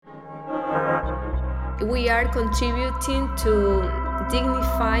we are contributing to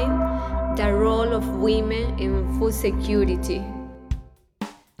dignify the role of women in food security.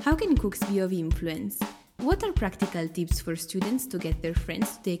 How can cooks be of influence? What are practical tips for students to get their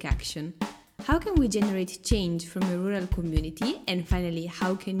friends to take action? How can we generate change from a rural community? And finally,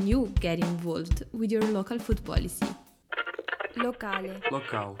 how can you get involved with your local food policy? Locale.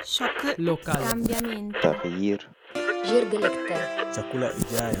 Local. Shock. Local. Cambiamento. تغيير جيرجلكتا. Chakula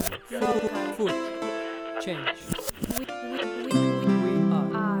Ijaya. Local. Food. Change. We We are.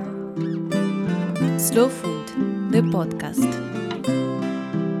 are. Slow Food, the podcast.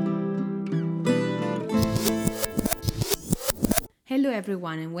 Hello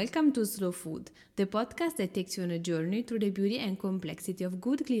everyone and welcome to Slow Food, the podcast that takes you on a journey through the beauty and complexity of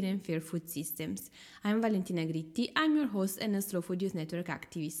good, clean and fair food systems. I'm Valentina Gritti, I'm your host and a Slow Food Youth Network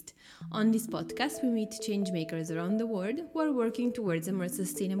activist. On this podcast we meet change makers around the world who are working towards a more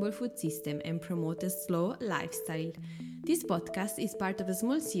sustainable food system and promote a slow lifestyle. This podcast is part of a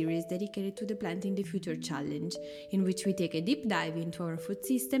small series dedicated to the Planting the Future Challenge, in which we take a deep dive into our food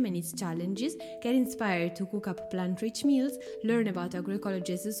system and its challenges, get inspired to cook up plant-rich meals, learn about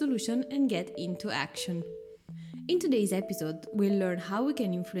agroecology as a solution, and get into action. In today's episode, we'll learn how we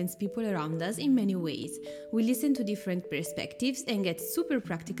can influence people around us in many ways. We'll listen to different perspectives and get super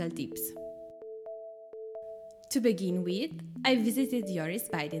practical tips. To begin with, I visited Joris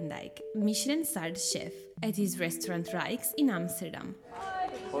Beidendijk, Michelin-starred chef, at his restaurant Rijks in Amsterdam.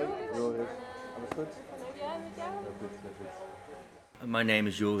 My name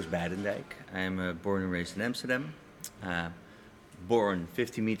is Joris Beidendijk. I'm born and raised in Amsterdam. Born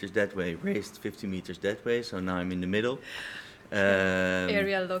 50 meters that way, raised 50 meters that way, so now I'm in the middle.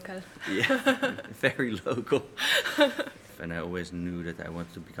 Area local. Yeah, very local. And I always knew that I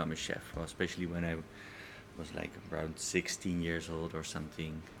wanted to become a chef, well, especially when I was like around 16 years old or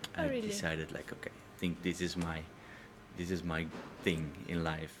something. Oh, I really? decided like, okay, I think this is my thing in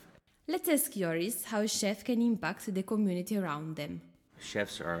life. Let's ask Joris how chef can impact the community around them.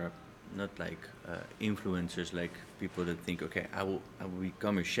 Chefs are not like influencers, like people that think, okay, I will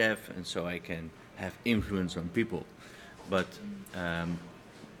become a chef and so I can have influence on people. But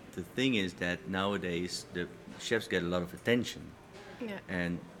the thing is that nowadays the chefs get a lot of attention, Yeah.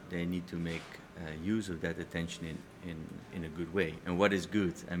 and they need to make use of that attention in a good way. And what is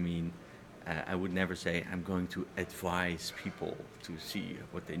good? I mean, I would never say I'm going to advise people to see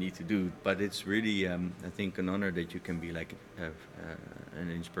what they need to do, but it's really, I think, an honor that you can be like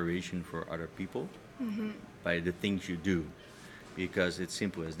an inspiration for other people by the things you do, because it's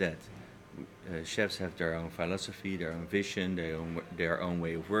simple as that. Chefs have their own philosophy, their own vision, their own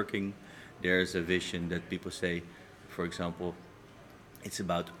way of working. There's a vision that people say, for example, it's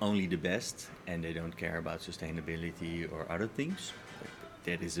about only the best, and they don't care about sustainability or other things.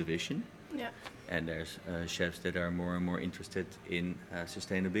 That is a vision. Yeah. And there's chefs that are more and more interested in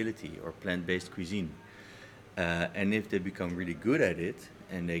sustainability or plant-based cuisine. And if they become really good at it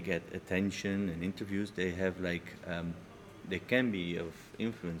and they get attention and interviews, they have they can be of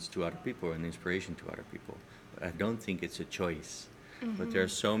influence to other people and inspiration to other people. But I don't think it's a choice. But there are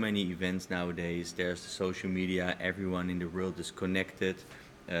so many events nowadays. There's the social media. Everyone in the world is connected.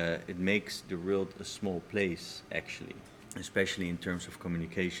 It makes the world a small place, actually, especially in terms of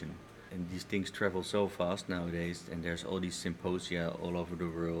communication. And these things travel so fast nowadays. And there's all these symposia all over the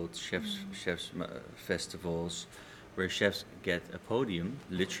world, chefs festivals, where chefs get a podium,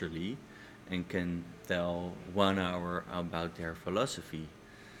 literally, and can tell 1 hour about their philosophy.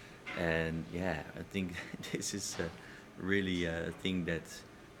 And yeah, I think this is really a thing that,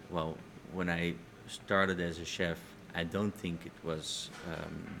 well, when I started as a chef, I don't think it was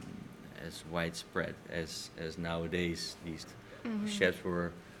as widespread as nowadays. These chefs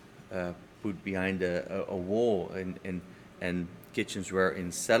were put behind a wall, and kitchens were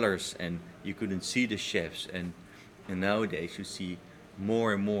in cellars, and you couldn't see the chefs. And nowadays you see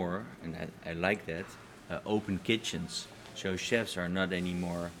more and more, and I like that, open kitchens. So chefs are not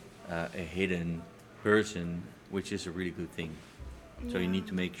anymore a hidden person, which is a really good thing. So you need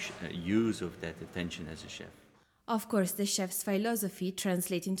to make use of that attention as a chef. Of course, the chef's philosophy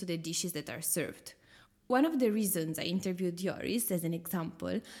translates into the dishes that are served. One of the reasons I interviewed Joris as an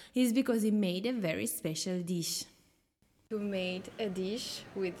example is because he made a very special dish. You made a dish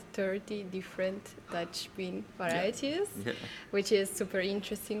with 30 different Dutch bean varieties, Yeah. which is super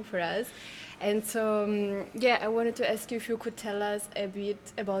interesting for us. And so, I wanted to ask you if you could tell us a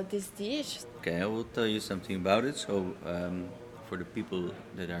bit about this dish. Okay, I will tell you something about it. So, for the people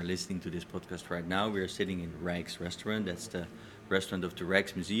that are listening to this podcast right now, we are sitting in Rijks restaurant. That's the restaurant of the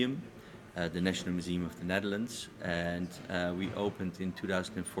Rijksmuseum, the National Museum of the Netherlands. And we opened in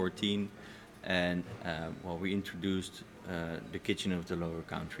 2014 And we introduced the kitchen of the lower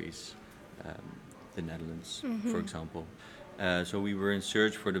countries, the Netherlands, for example. So we were in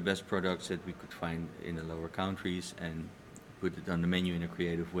search for the best products that we could find in the lower countries and put it on the menu in a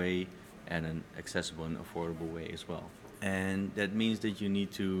creative way and an accessible and affordable way as well. And that means that you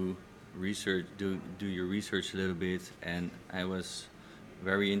need to do your research a little bit. And I was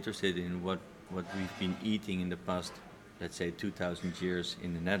very interested in what we've been eating in the past, let's say 2,000 years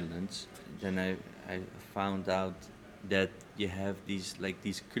in the Netherlands. Then I found out that you have these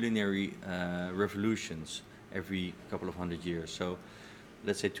culinary revolutions every couple of hundred years. So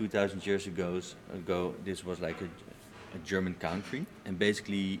let's say 2,000 years ago, this was like a German country, and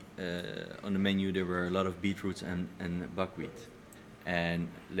basically on the menu there were a lot of beetroots and buckwheat. And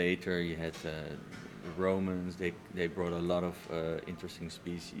later you had the Romans. They brought a lot of interesting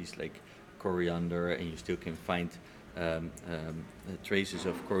species like coriander, and you still can find traces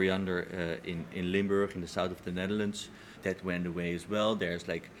of coriander in Limburg, in the south of the Netherlands. That went away as well. There's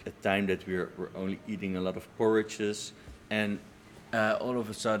like a time that we're only eating a lot of porridges, and all of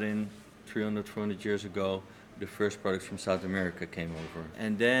a sudden, 300, 400 years ago, the first products from South America came over.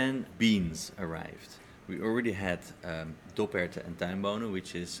 And then beans arrived. We already had doperten and tuinbonen,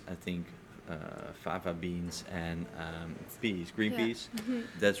 which is, I think, fava beans and green peas.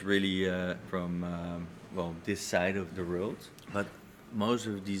 That's really from this side of the world. But most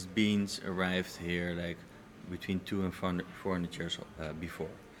of these beans arrived here like between 200 and 400 years before.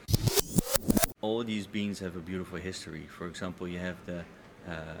 All these beans have a beautiful history. For example, you have the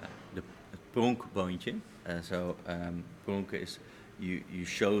pronkboontje. Pronk is you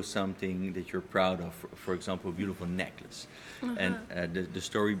show something that you're proud of. For example, a beautiful necklace. And the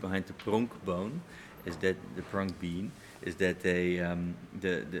story behind the pronkboon is that the pronk bean is that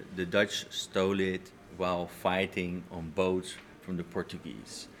the Dutch stole it while fighting on boats from the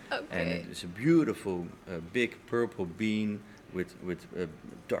Portuguese. Okay. And it's a beautiful, big purple bean with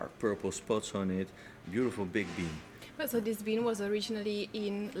dark purple spots on it. Beautiful big bean. So this bean was originally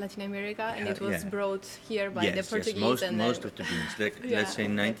in Latin America, and it was Yeah. brought here by the Portuguese. Yes, most of the beans, let's say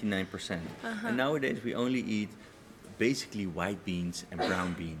 99%. And nowadays we only eat basically white beans and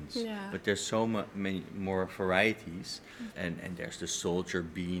brown beans. Yeah. But there's so many more varieties, and there's the soldier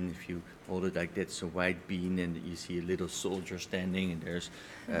bean. If you hold it like that, it's a white bean, and you see a little soldier standing, and there's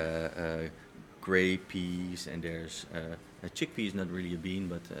gray peas, and there's a chickpea is not really a bean,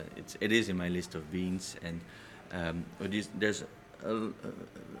 but it is in my list of beans, and there's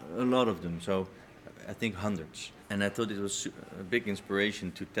a lot of them, so I think hundreds. And I thought it was a big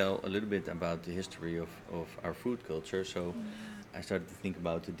inspiration to tell a little bit about the history of our food culture. So I started to think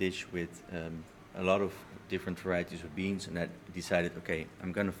about a dish with a lot of different varieties of beans, and I decided, okay,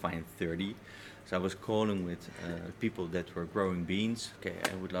 I'm gonna find 30. So I was calling with people that were growing beans. Okay,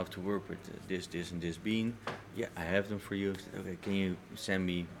 I would love to work with this and this bean. Yeah, I have them for you. I said, okay, can you send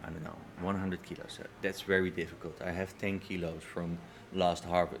me, I don't know, 100 kilos? That's very difficult. I have 10 kilos from last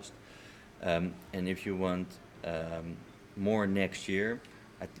harvest. And if you want more next year,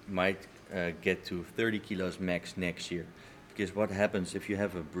 I might get to 30 kilos max next year. Because what happens if you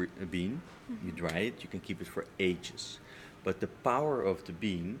have a bean, you dry it, you can keep it for ages. But the power of the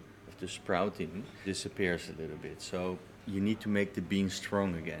bean, of the sprouting, disappears a little bit. So you need to make the bean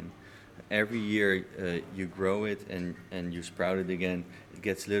strong again. Every year you grow it and you sprout it again, it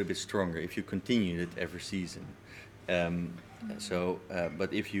gets a little bit stronger if you continue it every season.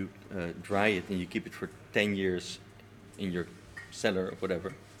 But if you dry it and you keep it for 10 years in your cellar or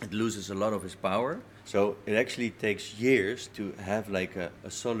whatever, it loses a lot of its power. So it actually takes years to have like a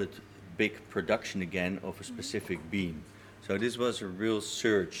solid big production again of a specific bean. So this was a real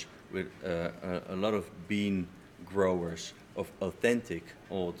search with a lot of bean growers of authentic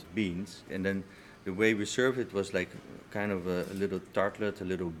old beans. And then the way we served it was like kind of a little tartlet, a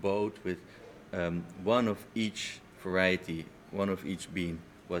little boat with one of each variety, one of each bean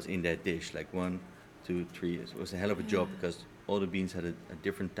was in that dish, like 1, 2, 3. It was a hell of a job because all the beans had a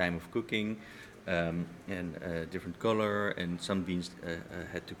different time of cooking and a different color, and some beans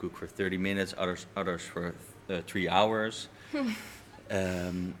had to cook for 30 minutes, others for 3 hours.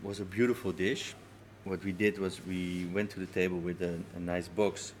 Was a beautiful dish. What we did was we went to the table with a nice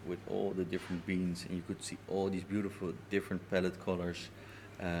box with all the different beans, and you could see all these beautiful different palette colors.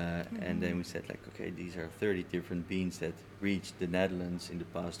 And then we said, like, okay, these are 30 different beans that reached the Netherlands in the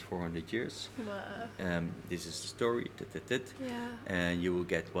past 400 years. Wow. This is the story, and you will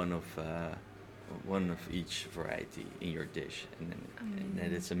get one of each variety in your dish, and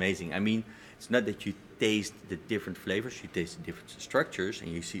it's amazing. I mean, it's not that you taste the different flavors, you taste the different structures, and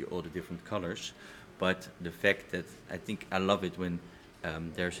you see all the different colors, but the fact that I think I love it when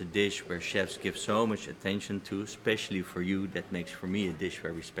there's a dish where chefs give so much attention to, especially for you, that makes for me a dish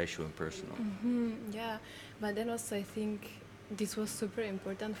very special and personal. Yeah, but then also I think this was super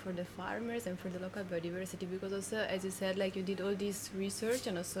important for the farmers and for the local biodiversity, because also, as you said, like you did all this research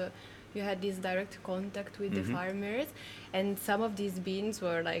and also you had this direct contact with the farmers, and some of these beans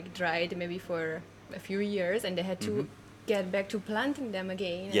were like dried maybe for a few years and they had to get back to planting them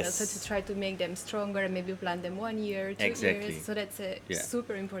again, and also to try to make them stronger and maybe plant them 1 year, 2 Exactly. years. So that's a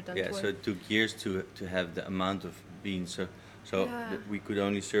super important Yeah, work. so it took years to have the amount of beans. So Yeah. we could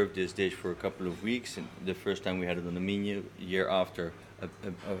only serve this dish for a couple of weeks, and the first time we had it on the menu, year after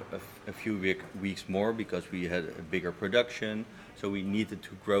a few weeks more, because we had a bigger production. So we needed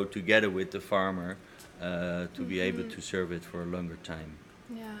to grow together with the farmer to be able to serve it for a longer time.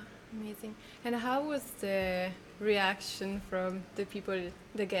 Yeah, amazing. And how was the reaction from the people,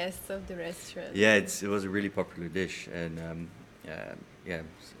 the guests of the restaurant? Yeah, it was a really popular dish, and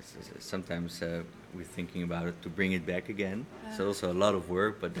sometimes we're thinking about it to bring it back again. It's also a lot of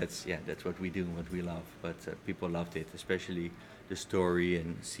work, but that's what we do and what we love. But people loved it, especially the story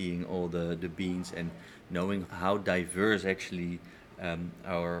and seeing all the beans and knowing how diverse actually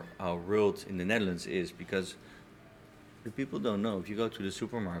our world in the Netherlands is, because the people don't know. If you go to the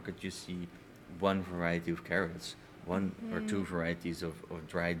supermarket, you see one variety of carrots, one or two varieties of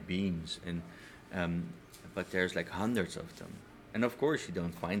dried beans, and but there's like hundreds of them. And of course, you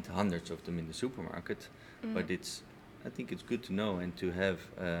don't find hundreds of them in the supermarket, but I think it's good to know and to have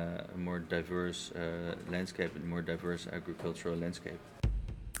a more diverse landscape and more diverse agricultural landscape.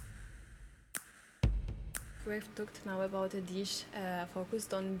 We've talked now about a dish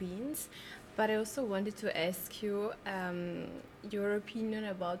focused on beans, but I also wanted to ask you your opinion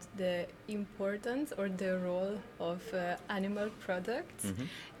about the importance or the role of animal products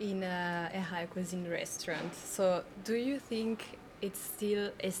in a high cuisine restaurant. So do you think it's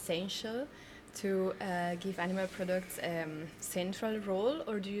still essential to give animal products a central role,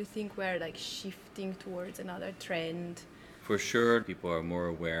 or do you think we're like shifting towards another trend? For sure, people are more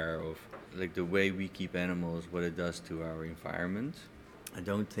aware of like the way we keep animals, what it does to our environment. I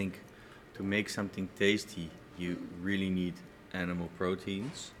don't think to make something tasty you really need animal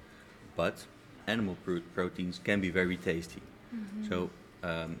proteins, but animal proteins can be very tasty. So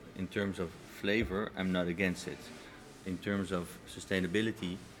in terms of flavor, I'm not against it. In terms of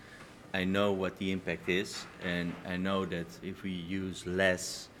sustainability, I know what the impact is, and I know that if we use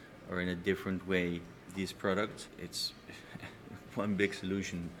less or in a different way these products, it's one big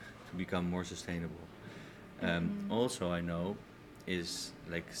solution to become more sustainable. Also, I know is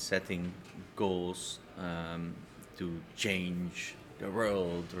like setting goals to change the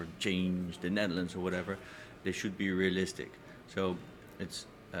world or change the Netherlands or whatever. They should be realistic. So it's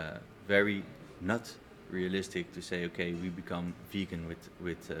very not realistic to say, okay, we become vegan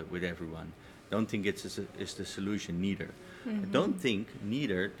with everyone. Don't think it's the solution neither. I don't think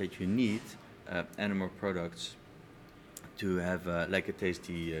neither that you need animal products to have like a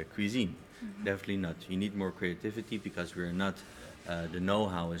tasty cuisine. Definitely not. You need more creativity, because we're not the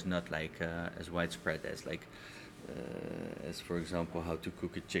know-how is not like as widespread as like as for example how to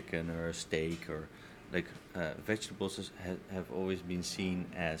cook a chicken or a steak, or like vegetables have always been seen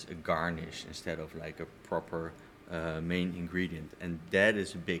as a garnish instead of like a proper main ingredient, and that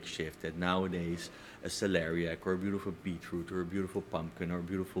is a big shift. That nowadays a celeriac or a beautiful beetroot or a beautiful pumpkin or a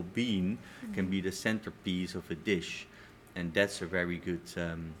beautiful bean can be the centerpiece of a dish, and that's a very good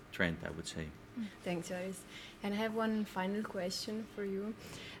trend, I would say. Thanks, Joris. And I have one final question for you.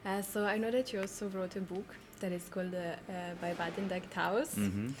 So I know that you also wrote a book that is called Bei Badendag Taus,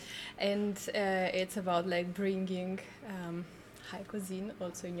 and it's about like bringing high cuisine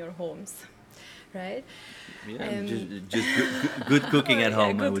also in your homes, right? Yeah, just good cooking at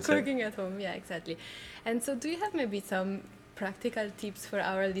home, good I would say. cooking at home, yeah, exactly. And so do you have maybe some practical tips for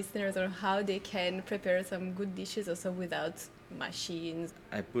our listeners on how they can prepare some good dishes also without machines?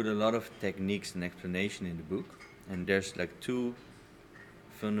 I put a lot of techniques and explanation in the book, and there's like two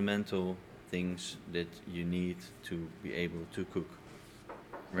fundamental things that you need to be able to cook.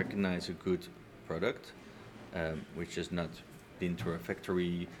 Recognize a good product, which has not been through a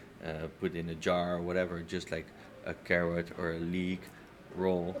factory, put in a jar or whatever, just like a carrot or a leek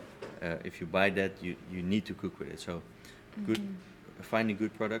raw. If you buy that, you need to cook with it. So finding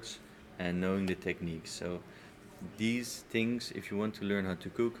good products and knowing the techniques. So these things, if you want to learn how to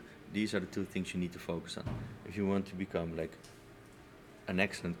cook, these are the two things you need to focus on. If you want to become like an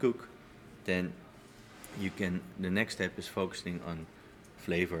excellent cook, then the next step is focusing on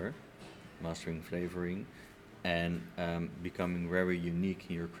flavor, mastering flavoring, and becoming very unique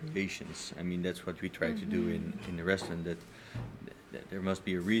in your creations. I mean, that's what we try to do in the restaurant, that there must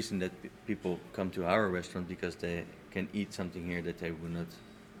be a reason that people come to our restaurant, because they can eat something here that they would not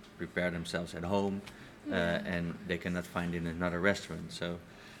prepare themselves at home, and they cannot find in another restaurant. So,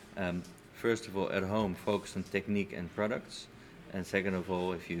 first of all, at home, focus on technique and products, and second of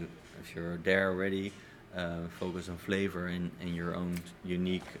all, if you're there already, focus on flavor and your own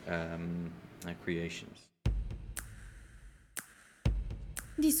unique creations.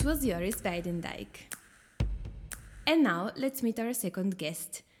 This was Joris Weidendijk. And now let's meet our second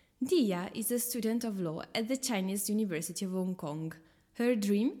guest. Dia is a student of law at the Chinese University of Hong Kong. Her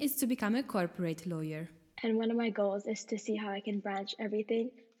dream is to become a corporate lawyer. And one of my goals is to see how I can branch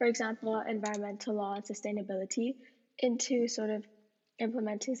everything, for example, environmental law and sustainability, into sort of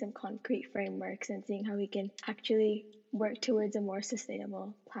implementing some concrete frameworks and seeing how we can actually work towards a more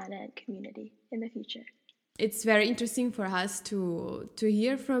sustainable planet and community in the future. It's very interesting for us to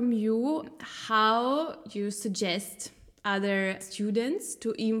hear from you how you suggest other students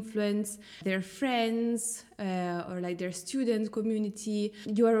to influence their friends or like their student community.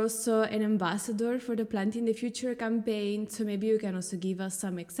 You are also an ambassador for the Planting the Future campaign, so maybe you can also give us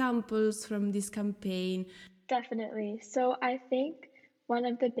some examples from this campaign. Definitely. So I think one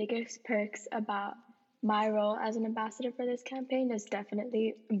of the biggest perks about my role as an ambassador for this campaign is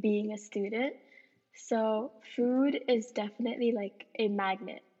definitely being a student. So food is definitely like a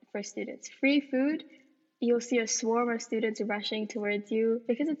magnet for students. Free food, you'll see a swarm of students rushing towards you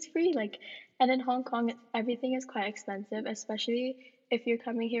because it's free. And in Hong Kong, everything is quite expensive, especially if you're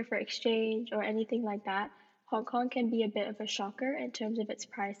coming here for exchange or anything like that. Hong Kong can be a bit of a shocker in terms of its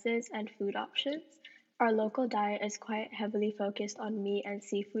prices and food options. Our local diet is quite heavily focused on meat and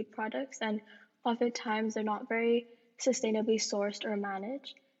seafood products, and oftentimes they're not very sustainably sourced or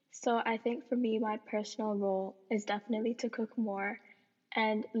managed. So I think for me, my personal role is definitely to cook more.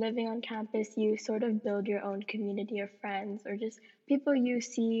 And living on campus, you sort of build your own community of friends or just people you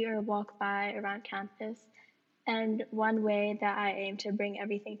see or walk by around campus. And one way that I aim to bring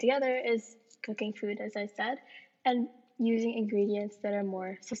everything together is cooking food, as I said, and using ingredients that are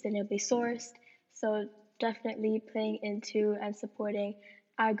more sustainably sourced. So definitely playing into and supporting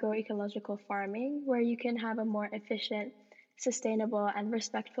agroecological farming, where you can have a more efficient, sustainable, and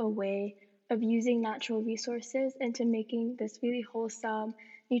respectful way of using natural resources into making this really wholesome,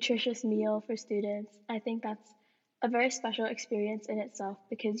 nutritious meal for students. I think that's a very special experience in itself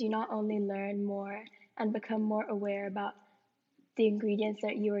because you not only learn more and become more aware about the ingredients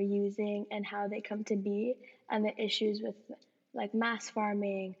that you are using and how they come to be and the issues with like mass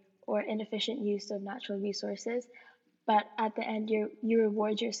farming or inefficient use of natural resources, but at the end you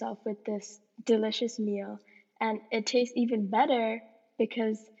reward yourself with this delicious meal, and it tastes even better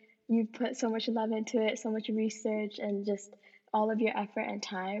because you put so much love into it, so much research, and just all of your effort and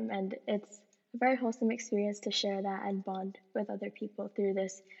time. And it's a very wholesome experience to share that and bond with other people through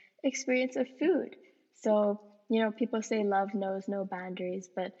this experience of food. So, people say love knows no boundaries,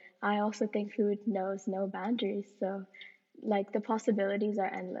 but I also think food knows no boundaries. So, like, the possibilities are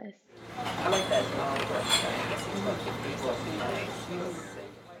endless.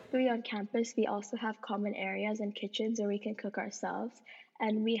 Luckily on campus, we also have common areas and kitchens where we can cook ourselves,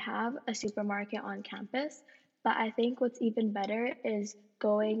 and we have a supermarket on campus. But I think what's even better is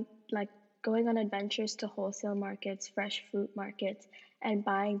going on adventures to wholesale markets, fresh fruit markets, and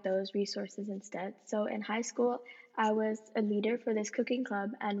buying those resources instead. So in high school, I was a leader for this cooking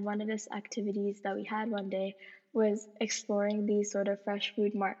club, and one of these activities that we had one day was exploring these sort of fresh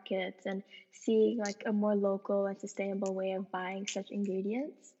food markets and seeing like a more local and sustainable way of buying such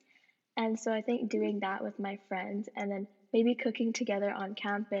ingredients. And so I think doing that with my friends and then maybe cooking together on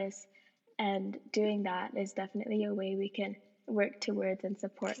campus and doing that is definitely a way we can work towards and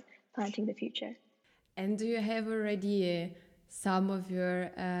support planting the future. And do you have already some of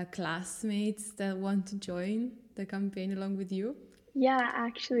your classmates that want to join the campaign along with you? Yeah,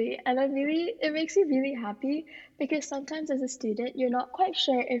 actually. And it makes me really happy because sometimes as a student, you're not quite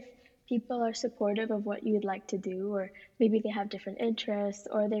sure if people are supportive of what you'd like to do, or maybe they have different interests,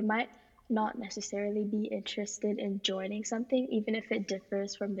 or they might not necessarily be interested in joining something, even if it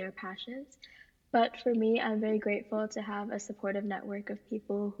differs from their passions. But for me, I'm very grateful to have a supportive network of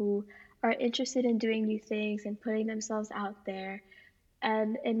people who are interested in doing new things and putting themselves out there.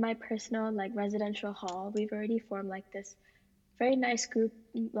 And in my personal residential hall, we've already formed this very nice group,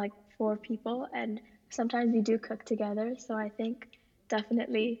 4 people, and sometimes we do cook together. So I think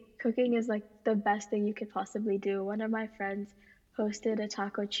definitely cooking is the best thing you could possibly do. One of my friends hosted a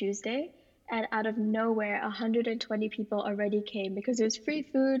Taco Tuesday, and out of nowhere, 120 people already came because it was free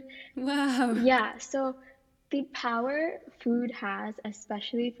food. Wow. Yeah, so the power food has,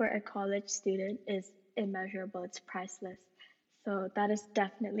 especially for a college student, is immeasurable. It's priceless. So that is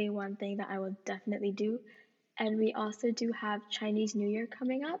definitely one thing that I will definitely do. And we also do have Chinese New Year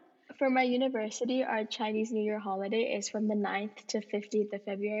coming up. For my university, our Chinese New Year holiday is from the 9th to 15th of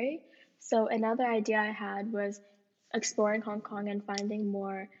February. So another idea I had was exploring Hong Kong and finding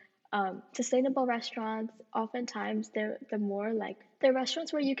more sustainable restaurants. Oftentimes, they're more like they're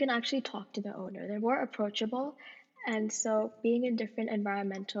restaurants where you can actually talk to the owner. They're more approachable, and so being in different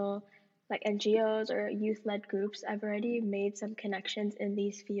environmental like NGOs or youth-led groups, I've already made some connections in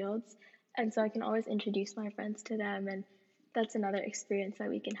these fields, and so I can always introduce my friends to them, and that's another experience that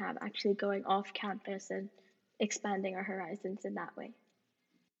we can have actually going off campus and expanding our horizons in that way.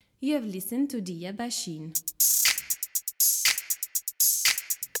 You have listened to Dia Bashin.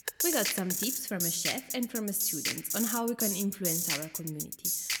 We got some tips from a chef and from a student on how we can influence our community.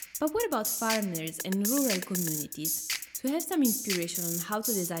 But what about farmers and rural communities? To have some inspiration on how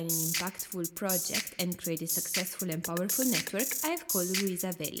to design an impactful project and create a successful and powerful network, I have called Luisa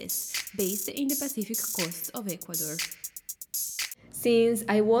Velez, based in the Pacific coast of Ecuador. Since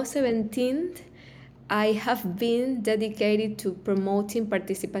I was 17, I have been dedicated to promoting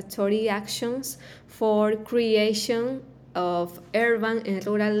participatory actions for creation of urban and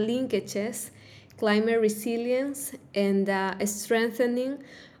rural linkages, climate resilience, and the strengthening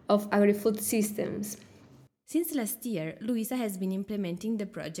of agri-food systems. Since last year, Luisa has been implementing the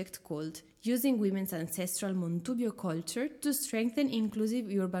project called Using Women's Ancestral Montubio Culture to Strengthen Inclusive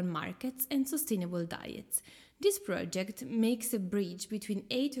Urban Markets and Sustainable Diets. This project makes a bridge between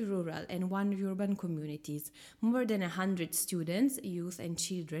 8 rural and 1 urban communities, more than 100 students, youth and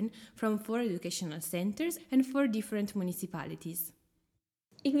children from 4 educational centers and 4 different municipalities.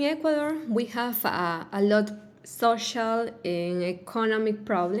 In Ecuador, we have a lot of social and economic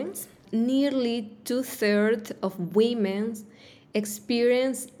problems. Nearly 2/3 of women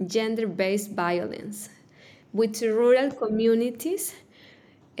experience gender-based violence, with rural communities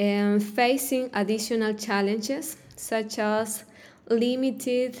facing additional challenges such as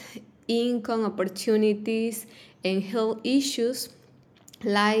limited income opportunities and health issues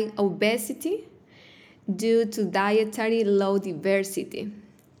like obesity due to dietary low diversity.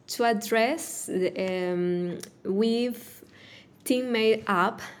 To address, we've teamed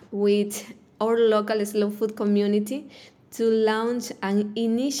up with our local slow food community to launch an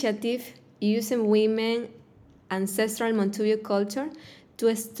initiative using women ancestral Montubio culture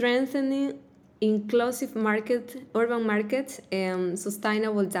to strengthen inclusive urban markets and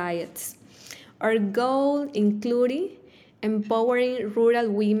sustainable diets. Our goal included empowering rural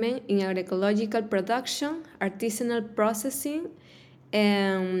women in agroecological production, artisanal processing,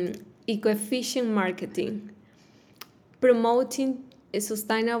 and eco-efficient marketing, promoting a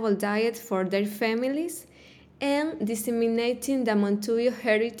sustainable diet for their families, and disseminating the Montubio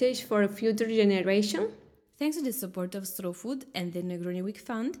heritage for a future generation. Thanks to the support of Straw Food and the Negroni Week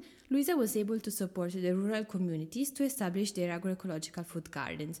Fund, Luisa was able to support the rural communities to establish their agroecological food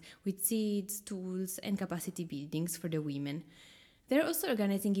gardens with seeds, tools, and capacity buildings for the women. They're also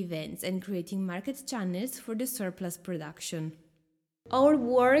organizing events and creating market channels for the surplus production. Our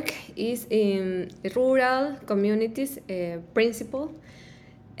work is in rural communities, principle,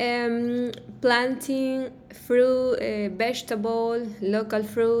 planting fruit, vegetable, local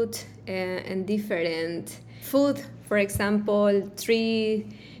fruit, and different food. For example, tree.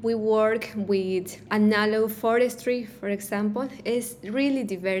 We work with analog forestry, for example. It's really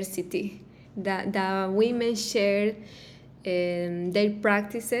diversity. The women share their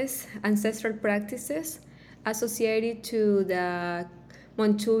practices, ancestral practices, associated to the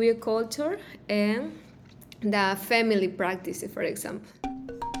Montubio culture and the family practices, for example.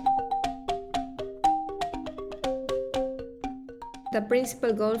 The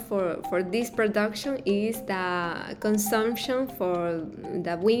principal goal for this production is the consumption for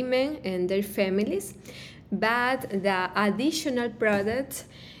the women and their families, but the additional products,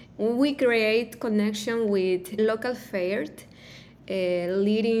 we create connection with local fairs,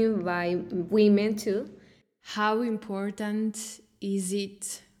 leading by women too. How important is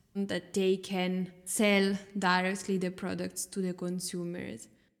it that they can sell directly the products to the consumers?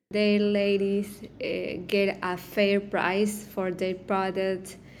 Their ladies get a fair price for their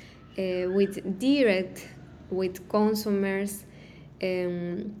product with direct with consumers,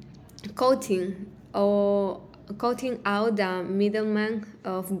 cutting out the middleman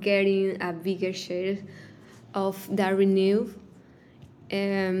of getting a bigger share of the revenue,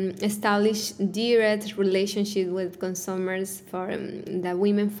 establish direct relationship with consumers. For the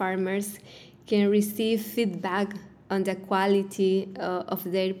women farmers can receive feedback on the quality of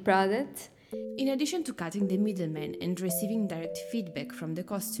their product. In addition to cutting the middleman and receiving direct feedback from the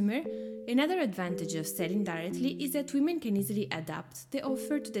customer, Another advantage of selling directly is that women can easily adapt the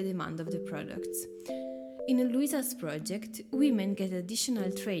offer to the demand of the products. In Luisa's project, women get additional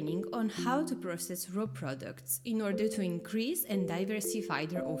training on how to process raw products in order to increase and diversify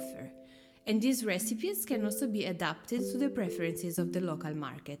their offer. And these recipes can also be adapted to the preferences of the local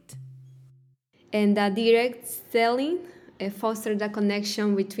market. And the direct selling fosters the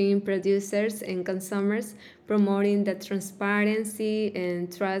connection between producers and consumers, promoting the transparency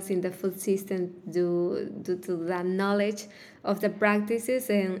and trust in the food system due to the knowledge of the practices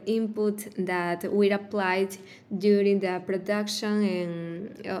and input that were applied during the production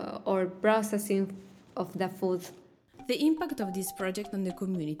and or processing of the food. The impact of this project on the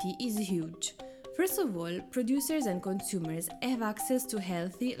community is huge. First of all, producers and consumers have access to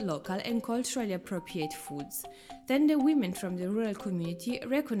healthy, local, and culturally appropriate foods. Then the women from the rural community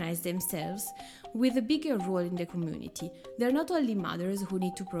recognize themselves with a bigger role in the community. They're not only mothers who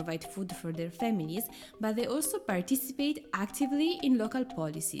need to provide food for their families, but they also participate actively in local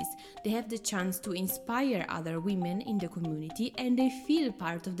policies. They have the chance to inspire other women in the community and they feel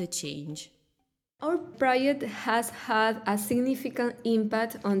part of the change. Our project has had a significant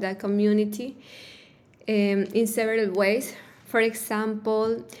impact on the community in several ways. For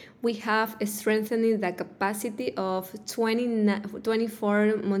example, we have strengthening the capacity of 24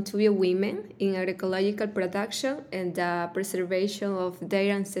 Montuvio women in agroecological production and the preservation of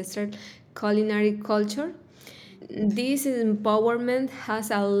their ancestral culinary culture. This empowerment has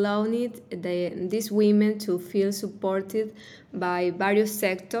allowed these women to feel supported by various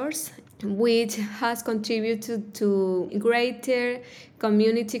sectors, which has contributed to greater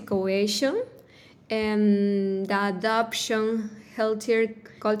community cohesion and the adoption healthier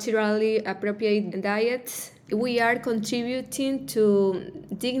culturally appropriate diets. We are contributing to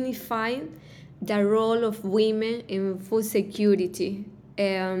dignifying the role of women in food security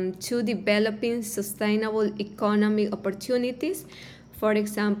to developing sustainable economic opportunities. For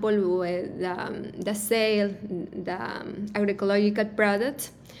example, with the sale, the agroecological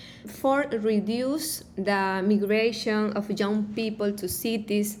products, for reduce the migration of young people to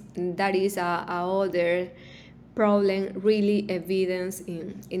cities. That is a other problem really evident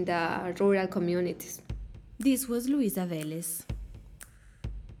in the rural communities. This was Luisa Velez.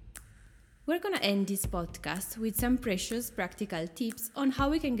 We're gonna end this podcast with some precious practical tips on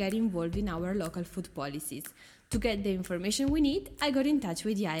how we can get involved in our local food policies. To get the information we need, I got in touch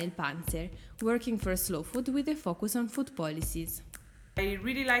with Yael Panzer, working for Slow Food with a focus on food policies. I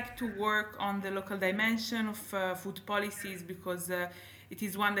really like to work on the local dimension of food policies because it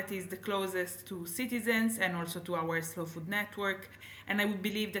is one that is the closest to citizens and also to our Slow Food network. And I would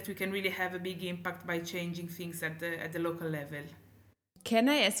believe that we can really have a big impact by changing things at the local level. Can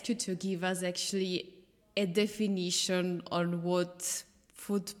I ask you to give us actually a definition on what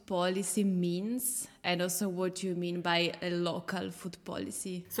food policy means and also what you mean by a local food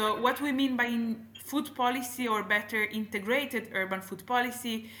policy? So what we mean by food policy, or better integrated urban food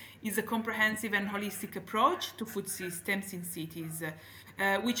policy, is a comprehensive and holistic approach to food systems in cities,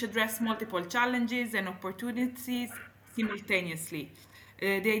 which address multiple challenges and opportunities simultaneously.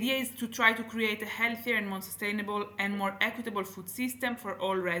 The idea is to try to create a healthier and more sustainable and more equitable food system for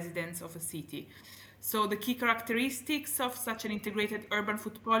all residents of a city. So the key characteristics of such an integrated urban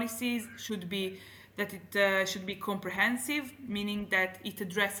food policies should be that it should be comprehensive, meaning that it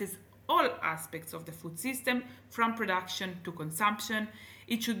addresses all aspects of the food system from production to consumption.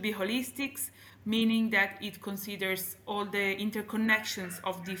 It should be holistic, meaning that it considers all the interconnections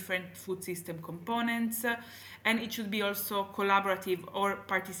of different food system components, and it should be also collaborative or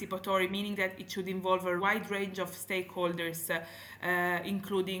participatory, meaning that it should involve a wide range of stakeholders,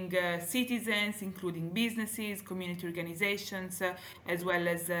 including citizens, including businesses, community organizations, as well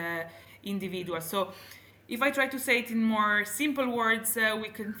as individuals. So if I try to say it in more simple words, we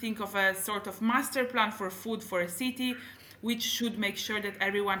can think of a sort of master plan for food for a city, which should make sure that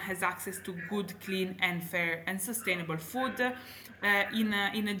everyone has access to good, clean, and fair and sustainable food in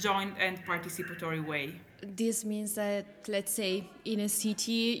a joint and participatory way. This means that, let's say, in a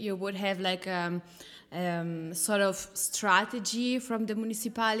city, you would have like sort of strategy from the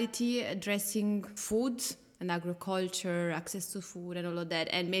municipality addressing food and agriculture, access to food and all of that,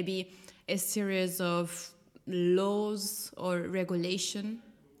 and maybe a series of laws or regulation,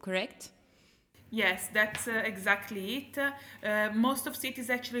 correct? Yes, that's exactly it. Most of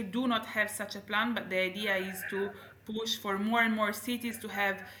cities actually do not have such a plan, but the idea is to push for more and more cities to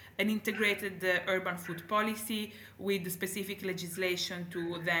have an integrated urban food policy with specific legislation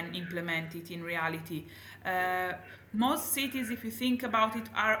to then implement it in reality. most cities, if you think about it,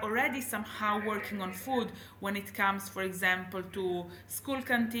 are already somehow working on food when it comes, for example, to school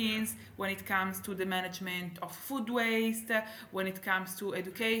canteens, when it comes to the management of food waste, when it comes to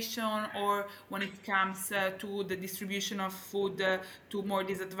education, or when it comes to the distribution of food to more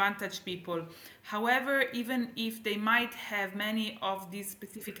disadvantaged people. However, even if they might have many of these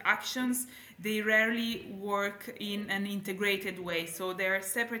specific actions, they rarely work in an integrated way. So they are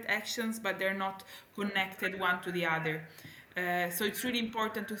separate actions, but they're not connected one to the other. So it's really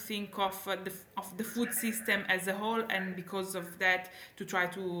important to think of the food system as a whole, and because of that, to try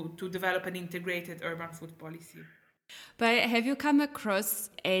to develop an integrated urban food policy. But have you come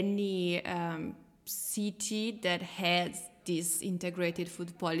across any city that has this integrated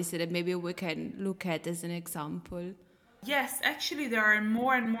food policy that maybe we can look at as an example? Yes, actually, there are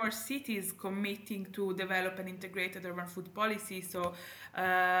more and more cities committing to develop an integrated urban food policy. So,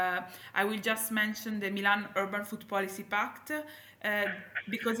 I will just mention the Milan Urban Food Policy Pact,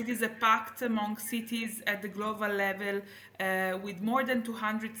 because it is a pact among cities at the global level, with more than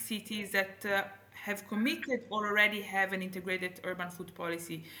 200 cities that have committed or already have an integrated urban food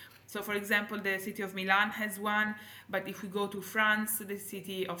policy. So, for example, the city of Milan has one, but if we go to France, the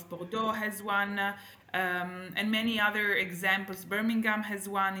city of Bordeaux has one, and many other examples. Birmingham has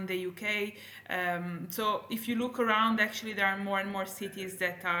one in the UK. So, if you look around, actually, there are more and more cities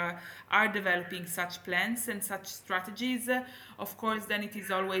that are developing such plans and such strategies. Of course, then it is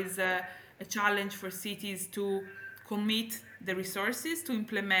always a challenge for cities to commit the resources to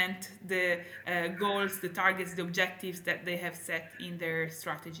implement the goals, the targets, the objectives that they have set in their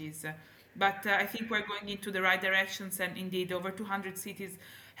strategies. But I think we're going into the right directions, and indeed, over 200 cities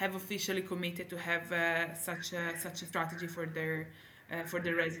have officially committed to have such a strategy for their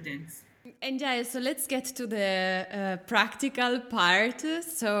residents. And yeah, so let's get to the practical part.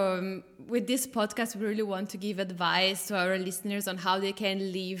 So, with this podcast, we really want to give advice to our listeners on how they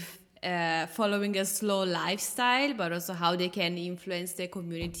can live following a slow lifestyle, but also how they can influence the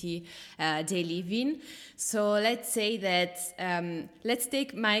community they live in. So let's say that, let's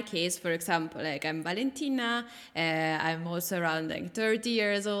take my case, for example, like I'm Valentina, I'm also around like 30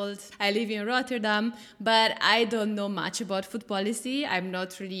 years old, I live in Rotterdam, but I don't know much about food policy. I'm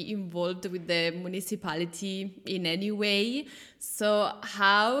not really involved with the municipality in any way. So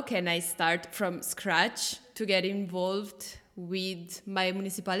how can I start from scratch to get involved with my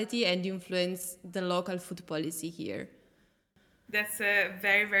municipality and influence the local food policy here? That's a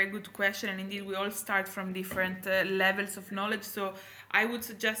very, very good question, and indeed, we all start from different levels of knowledge. So, I would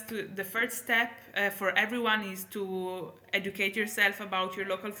suggest the first step for everyone is to educate yourself about your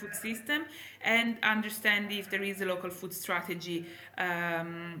local food system and understand if there is a local food strategy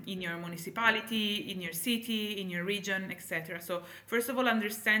in your municipality, in your city, in your region, etc. So, first of all,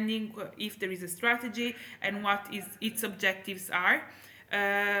 understanding if there is a strategy and what its objectives are.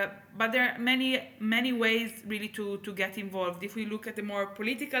 But there are many ways really to get involved. If we look at the more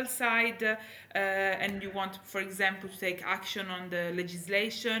political side, and you want, for example, to take action on the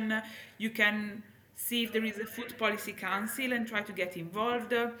legislation, you can see if there is a food policy council and try to get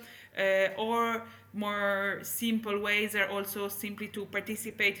involved. Or more simple ways are also simply to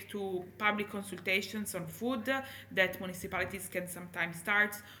participate to public consultations on food that municipalities can sometimes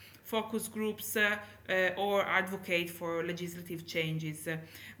start, focus groups, or advocate for legislative changes.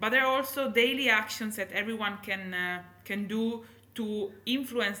 But there are also daily actions that everyone can do to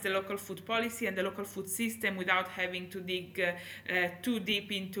influence the local food policy and the local food system without having to dig too deep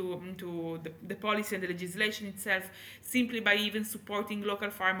into the policy and the legislation itself. Simply by even supporting local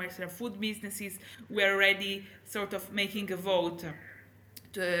farmers and food businesses, we are already sort of making a vote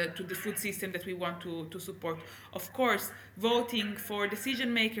to the food system that we want to support. Of course, voting for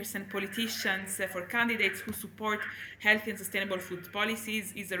decision makers and politicians, for candidates who support healthy and sustainable food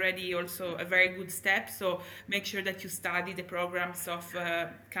policies is already also a very good step. So make sure that you study the programs of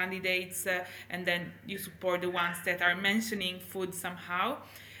candidates and then you support the ones that are mentioning food somehow.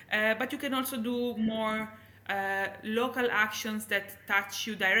 But you can also do more local actions that touch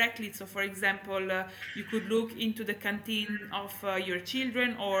you directly. So, for example, you could look into the canteen of your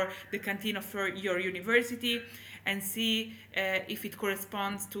children or the canteen of your university and see if it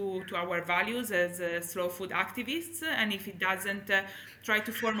corresponds to our values as slow food activists, and if it doesn't, try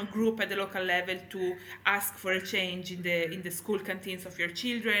to form a group at the local level to ask for a change in the school canteens of your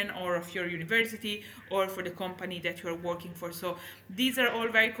children or of your university or for the company that you are working for. So these are all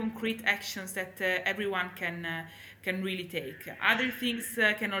very concrete actions that everyone can really take. Other things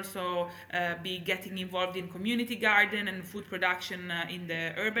can also be getting involved in community garden and food production in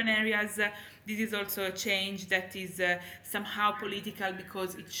the urban areas. This is also a change that is somehow political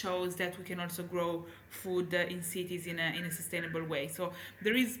because it shows that we can also grow food in cities in a sustainable way. So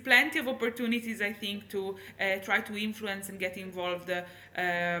there is plenty of opportunities, I think, to try to influence and get involved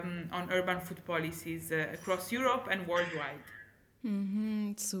on urban food policies across Europe and worldwide.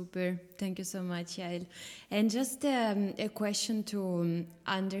 Super. Thank you so much, Yael. And just a question to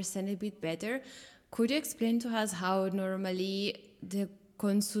understand a bit better. Could you explain to us how normally the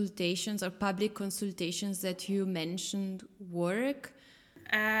consultations or public consultations that you mentioned work?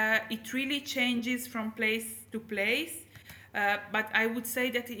 It really changes from place to place. But I would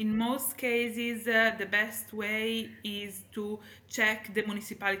say that in most cases, the best way is to check the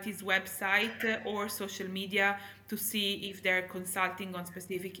municipality's website or social media to see if they're consulting on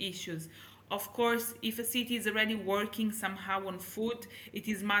specific issues. Of course, if a city is already working somehow on food, it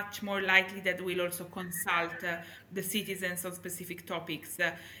is much more likely that we'll also consult the citizens on specific topics.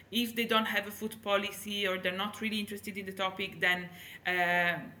 If they don't have a food policy or they're not really interested in the topic, then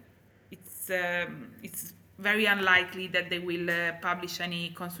it's very unlikely that they will publish any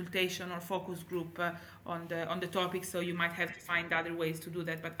consultation or focus group on the topic. So you might have to find other ways to do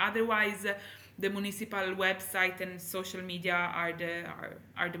that. But otherwise, the municipal website and social media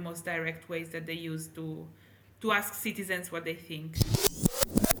are the most direct ways that they use to ask citizens what they think.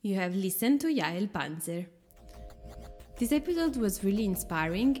 You have listened to Yael Panzer. This episode was really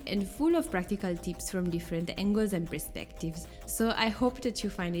inspiring and full of practical tips from different angles and perspectives, so I hope that you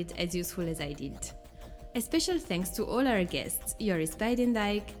find it as useful as I did. A special thanks to all our guests, Joris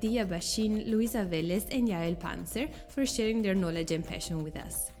Beidendijk, Dia Bashin, Luisa Vélez and Yael Panzer for sharing their knowledge and passion with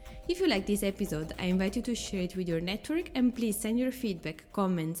us. If you like this episode, I invite you to share it with your network and please send your feedback,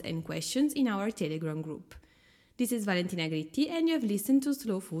 comments and questions in our Telegram group. This is Valentina Gritti and you have listened to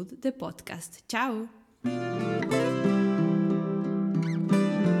Slow Food, the podcast. Ciao!